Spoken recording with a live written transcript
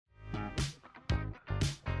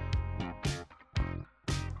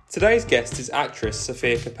Today's guest is actress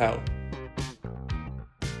Sofia Kappel.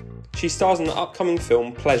 She stars in the upcoming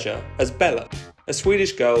film Pleasure as Bella, a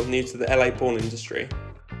Swedish girl new to the LA porn industry.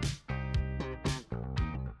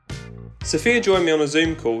 Sofia joined me on a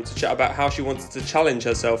Zoom call to chat about how she wanted to challenge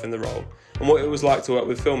herself in the role and what it was like to work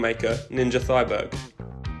with filmmaker Ninja Thyberg.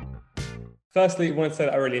 Firstly, I wanted to say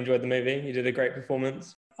that I really enjoyed the movie. You did a great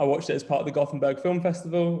performance. I watched it as part of the Gothenburg Film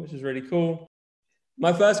Festival, which was really cool.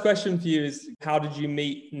 My first question for you is, how did you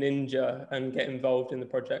meet Ninja and get involved in the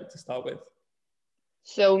project to start with?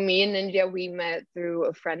 So me and Ninja, we met through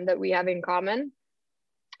a friend that we have in common.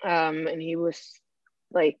 And he was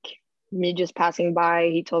like, me just passing by,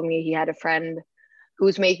 he told me he had a friend who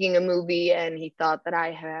was making a movie and he thought that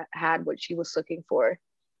I had what she was looking for.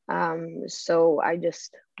 So I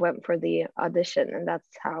just went for the audition, and that's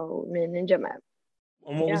how me and Ninja met.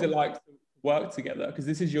 And what was it like to work together? Because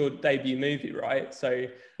this is your debut movie, right? So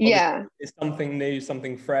yeah, it's something new,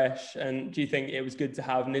 something fresh. And do you think it was good to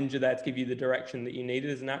have Ninja there to give you the direction that you needed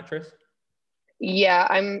as an actress? Yeah,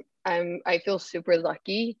 I feel super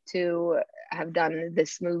lucky to have done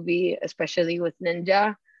this movie, especially with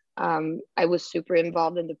Ninja. I was super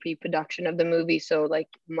involved in the pre-production of the movie. So like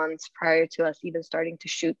months prior to us even starting to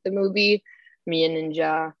shoot the movie, me and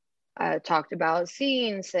Ninja talked about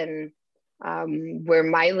scenes and where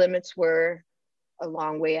my limits were a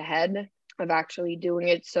long way ahead of actually doing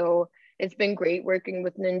it. So it's been great working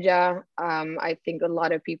with Ninja. I think a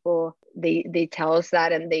lot of people, they tell us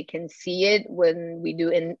that, and they can see it when we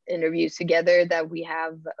do interviews together, that we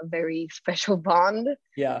have a very special bond.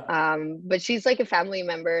 Yeah. But she's like a family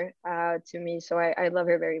member to me. So I love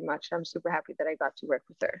her very much. I'm super happy that I got to work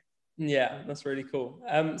with her. Yeah, that's really cool.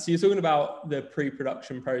 So you're talking about the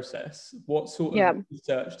pre-production process. What sort of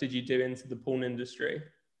research did you do into the porn industry?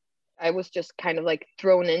 I was just kind of like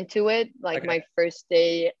thrown into it. Like my first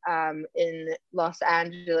day in Los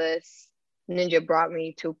Angeles, Ninja brought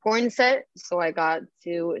me to a porn set. So I got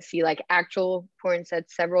to see like actual porn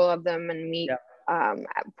sets, several of them, and meet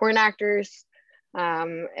porn actors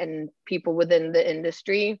and people within the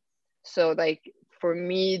industry. So like for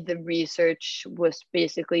me, the research was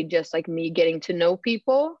basically just like me getting to know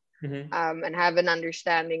people and have an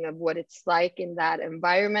understanding of what it's like in that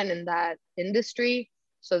environment, in that industry,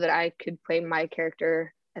 so that I could play my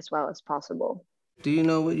character as well as possible. Do you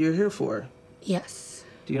know what you're here for? Yes.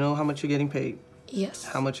 Do you know how much you're getting paid? Yes.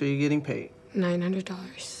 How much are you getting paid?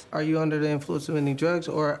 $900. Are you under the influence of any drugs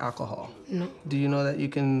or alcohol? No. Do you know that you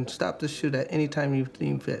can stop the shoot at any time you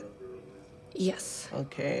deem fit? Yes.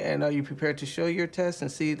 Okay, and are you prepared to show your test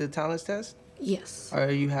and see the talents test? Yes.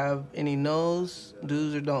 Or you have any no's,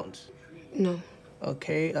 do's, or don'ts? No.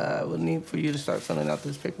 Okay, we'll need for you to start filling out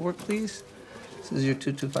this paperwork, please. This is your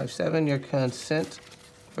 2257, your consent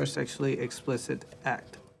for sexually explicit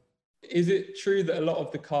act. Is it true that a lot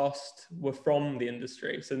of the cast were from the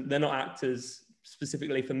industry? So they're not actors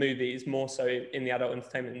specifically for movies, more so in the adult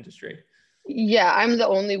entertainment industry? Yeah, I'm the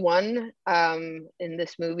only one in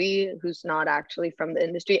this movie who's not actually from the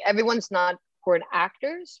industry. Everyone's not porn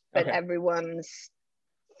actors, but everyone's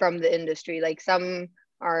from the industry. Like some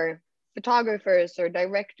are photographers or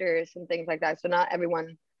directors and things like that. So not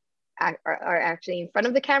everyone are actually in front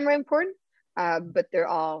of the camera in porn, but they're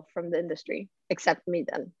all from the industry, except me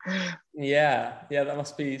then. Yeah, that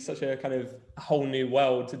must be such a kind of whole new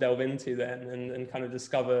world to delve into then and kind of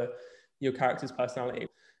discover your character's personality.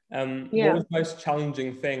 What was the most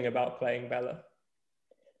challenging thing about playing Bella?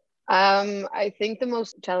 I think the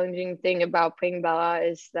most challenging thing about playing Bella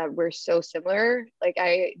is that we're so similar. Like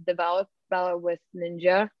I developed Bella with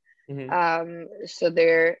Ninja. So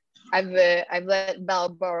I've let Bella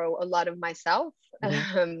borrow a lot of myself.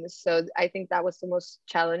 So I think that was the most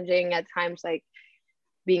challenging at times, like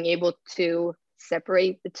being able to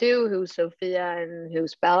separate the two, who's Sofia and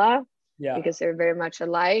who's Bella, because they're very much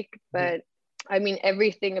alike. But I mean,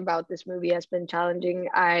 everything about this movie has been challenging.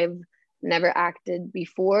 I've never acted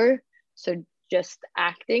before, so just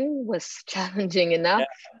acting was challenging enough.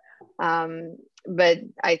 But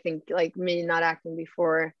I think like me not acting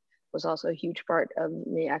before was also a huge part of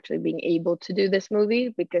me actually being able to do this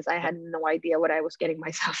movie, because I had no idea what I was getting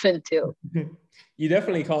myself into. You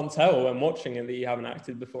definitely can't tell when watching it that you haven't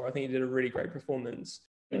acted before. I think you did a really great performance.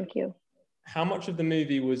 Thank you. How much of the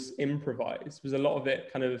movie was improvised? Was a lot of it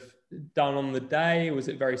kind of done on the day? Was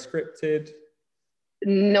it very scripted?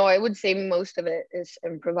 No, I would say most of it is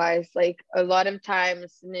improvised. Like a lot of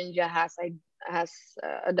times Ninja has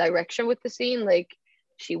a direction with the scene. Like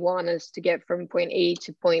she wants us to get from point A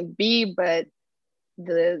to point B, but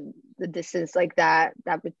the distance like that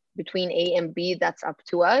between A and B, that's up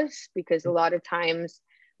to us, because a lot of times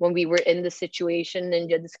when we were in the situation,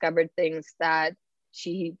 Ninja discovered things that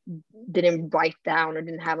she didn't write down or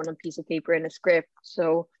didn't have on a piece of paper in a script.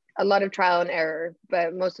 So a lot of trial and error,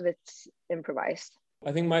 but most of it's improvised.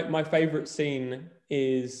 I think my favorite scene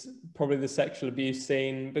is probably the sexual abuse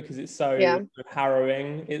scene, because it's so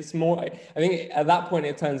harrowing. It's more, I think at that point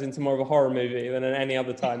it turns into more of a horror movie than at any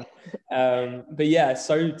other time. But yeah,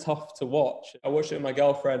 so tough to watch. I watched it with my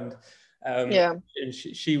girlfriend. And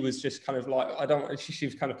she was just kind of like, she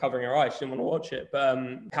was kind of covering her eyes. She didn't want to watch it. But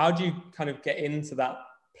how do you kind of get into that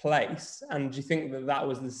place? And do you think that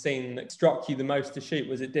was the scene that struck you the most to shoot?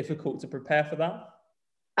 Was it difficult to prepare for that?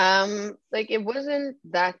 Like it wasn't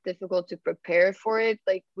that difficult to prepare for it.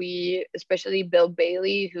 Like especially Bill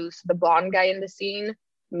Bailey, who's the blonde guy in the scene,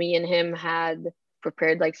 me and him had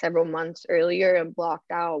prepared like several months earlier and blocked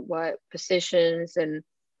out what positions and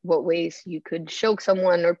what ways you could choke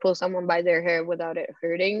someone or pull someone by their hair without it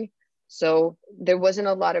hurting. So there wasn't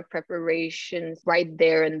a lot of preparations right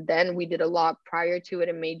there and then. We did a lot prior to it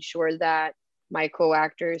and made sure that my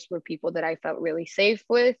co-actors were people that I felt really safe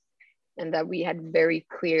with, and that we had very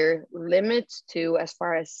clear limits to as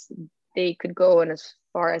far as they could go and as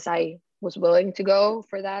far as I was willing to go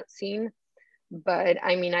for that scene. But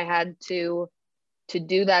I mean, I had to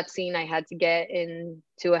do that scene, I had to get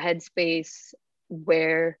into a headspace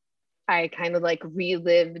where I kind of like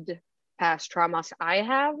relived past traumas I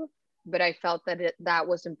have, but I felt that that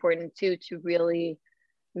was important too, to really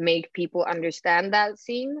make people understand that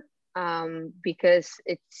scene, because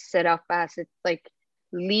it's set up as, it's like,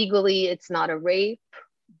 legally it's not a rape,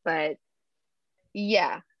 but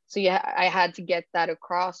so I had to get that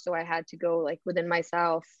across. So I had to go like within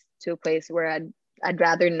myself to a place where I'd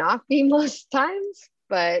rather not be most times,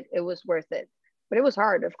 but it was worth it. But it was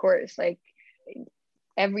hard, of course. Like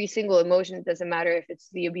every single emotion, it doesn't matter if it's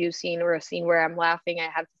the abuse scene or a scene where I'm laughing, I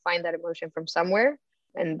have to find that emotion from somewhere,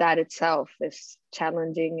 and that itself is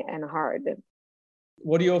challenging and hard.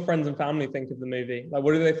 What do your friends and family think of the movie? Like,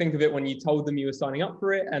 what do they think of it when you told them you were signing up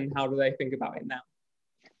for it, and how do they think about it now?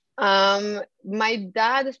 My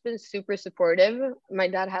dad has been super supportive. My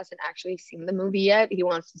dad hasn't actually seen the movie yet. He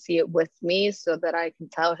wants to see it with me so that I can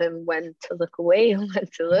tell him when to look away and when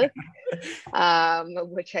to look,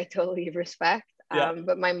 which I totally respect.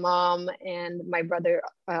 But my mom and my brother,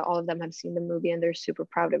 all of them have seen the movie and they're super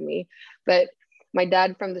proud of me. But my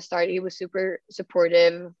dad from the start, he was super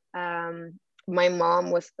supportive. My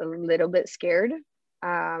mom was a little bit scared.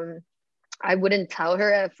 I wouldn't tell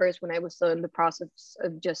her at first when I was still in the process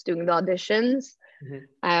of just doing the auditions.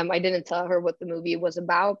 I didn't tell her what the movie was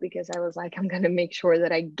about because I was like, I'm going to make sure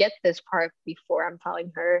that I get this part before I'm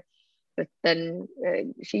telling her. But then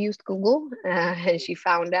she used Google and she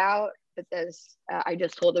found out that I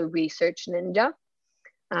just told her research ninja.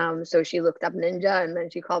 So she looked up ninja and then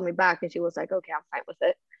she called me back and she was like, okay, I'm fine with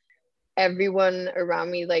it. Everyone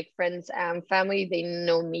around me, like friends and family, they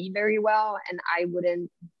know me very well, and I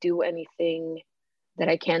wouldn't do anything that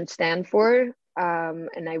I can't stand for,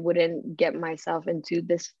 and I wouldn't get myself into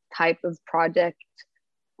this type of project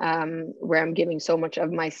where I'm giving so much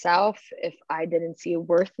of myself if I didn't see a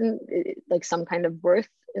worth in, like some kind of worth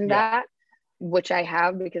in that, which I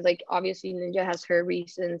have, because like obviously Ninja has her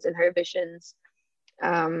reasons and her visions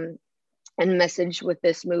and message with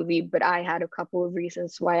this movie, but I had a couple of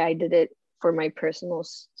reasons why I did it for my personal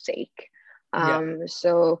sake.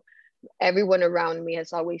 So everyone around me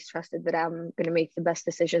has always trusted that I'm going to make the best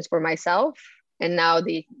decisions for myself, and now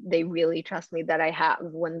they really trust me that I have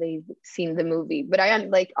when they've seen the movie. But I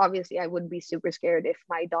like, obviously I would be super scared if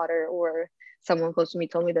my daughter or someone close to me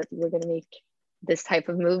told me that we're going to make this type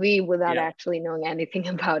of movie without actually knowing anything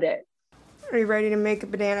about it. Are you ready to make a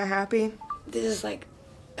banana happy? This is like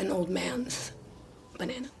an old man's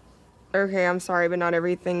banana. Okay, I'm sorry, but not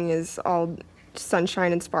everything is all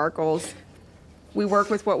sunshine and sparkles. We work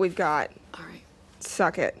with what we've got. All right.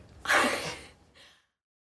 Suck it.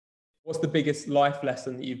 What's the biggest life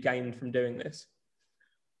lesson that you've gained from doing this?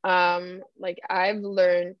 Like I've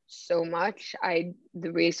learned so much.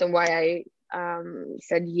 The reason why I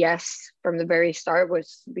said yes from the very start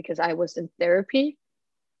was because I was in therapy,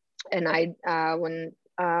 and I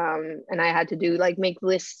had to do like make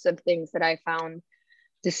lists of things that I found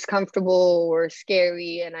discomfortable or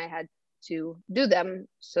scary, and I had to do them.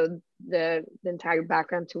 So the entire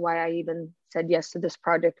background to why I even said yes to this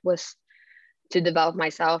project was to develop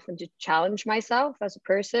myself and to challenge myself as a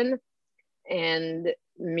person. And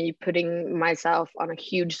me putting myself on a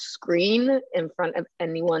huge screen in front of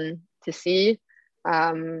anyone to see,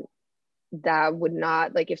 that would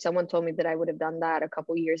not, like if someone told me that I would have done that a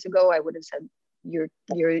couple years ago, I would have said you're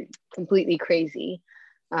completely crazy.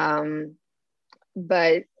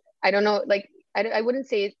 But I don't know, like I wouldn't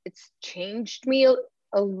say it's changed me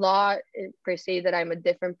a lot per se that I'm a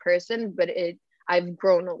different person, but I've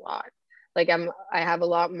grown a lot. Like I have a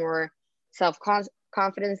lot more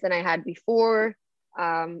self-confidence than I had before.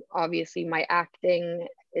 Obviously my acting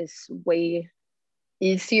is way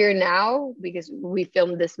easier now because we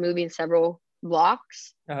filmed this movie in several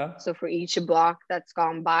blocks. So for each block that's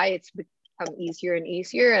gone by, it's become easier and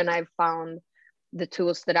easier, and I've found the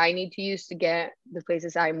tools that I need to use to get the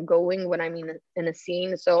places I'm going when I'm in a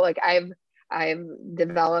scene. So like I've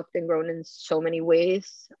developed and grown in so many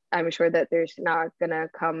ways. I'm sure that there's not gonna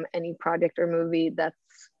come any project or movie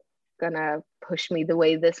that's gonna push me the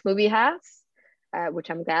way this movie has, which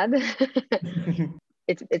I'm glad.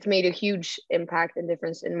 It's made a huge impact and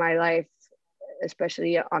difference in my life,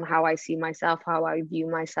 especially on how I see myself, how I view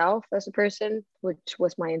myself as a person, which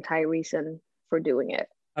was my entire reason for doing it.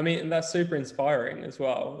 I mean, that's super inspiring as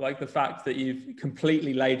well. Like the fact that you've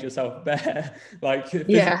completely laid yourself bare, like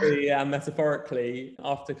physically and metaphorically,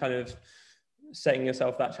 after kind of setting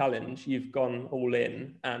yourself that challenge, you've gone all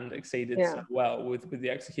in and exceeded so well with the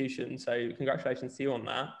execution. So congratulations to you on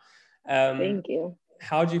that. Thank you.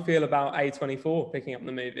 How do you feel about A24 picking up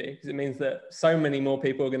the movie? Because it means that so many more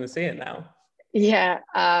people are going to see it now. Yeah,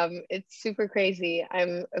 it's super crazy.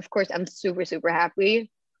 I'm super, super happy.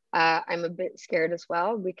 I'm a bit scared as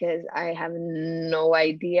well because I have no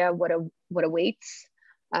idea what awaits.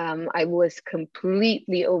 I was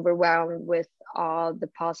completely overwhelmed with all the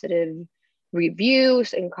positive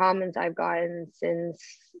reviews and comments I've gotten since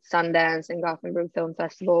Sundance and Gothenburg Film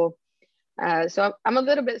Festival. So I'm a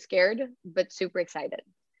little bit scared, but super excited.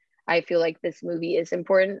 I feel like this movie is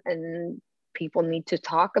important and people need to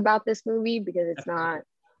talk about this movie because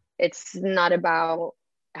it's not about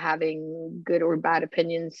having good or bad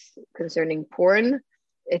opinions concerning porn.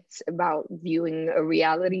 It's about viewing a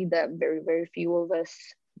reality that very, very few of us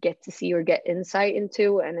get to see or get insight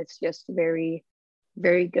into. And it's just very,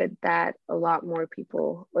 very good that a lot more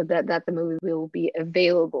people, or that the movie will be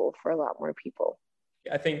available for a lot more people.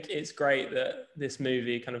 I think it's great that this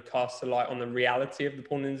movie kind of casts a light on the reality of the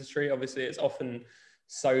porn industry. Obviously, it's often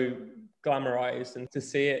so glamorized, and to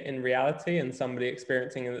see it in reality and somebody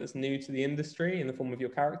experiencing it that's new to the industry in the form of your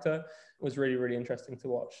character was really, really interesting to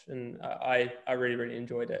watch. And I really, really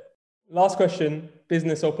enjoyed it. Last question,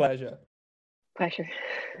 business or pleasure? Pleasure.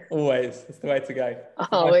 Always. It's the way to go.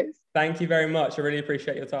 Always. Thank you very much. I really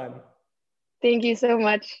appreciate your time. Thank you so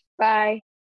much. Bye.